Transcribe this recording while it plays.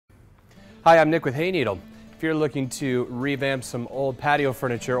Hi, I'm Nick with Hayneedle. If you're looking to revamp some old patio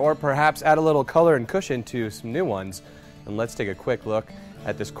furniture or perhaps add a little color and cushion to some new ones, then let's take a quick look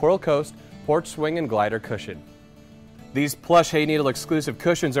at this Coral Coast Porch Swing and Glider cushion. These plush Hayneedle exclusive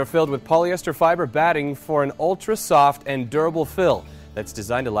cushions are filled with polyester fiber batting for an ultra soft and durable fill that's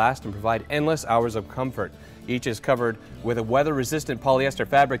designed to last and provide endless hours of comfort. Each is covered with a weather-resistant polyester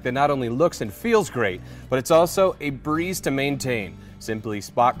fabric that not only looks and feels great, but it's also a breeze to maintain. Simply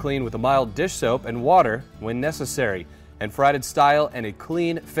spot clean with a mild dish soap and water when necessary. And for added style and a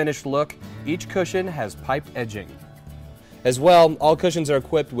clean, finished look, each cushion has piped edging. As well, all cushions are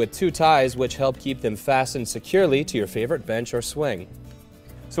equipped with 2 ties which help keep them fastened securely to your favorite bench or swing.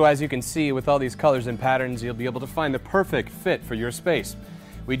 So as you can see, with all these colors and patterns, you'll be able to find the perfect fit for your space.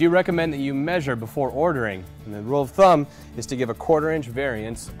 We do recommend that you measure before ordering, and the rule of thumb is to give a 1/4-inch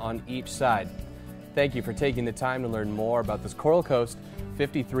variance on each side. Thank you for taking the time to learn more about this Coral Coast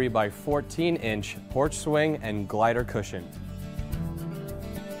 53 by 14-inch porch swing and glider cushion.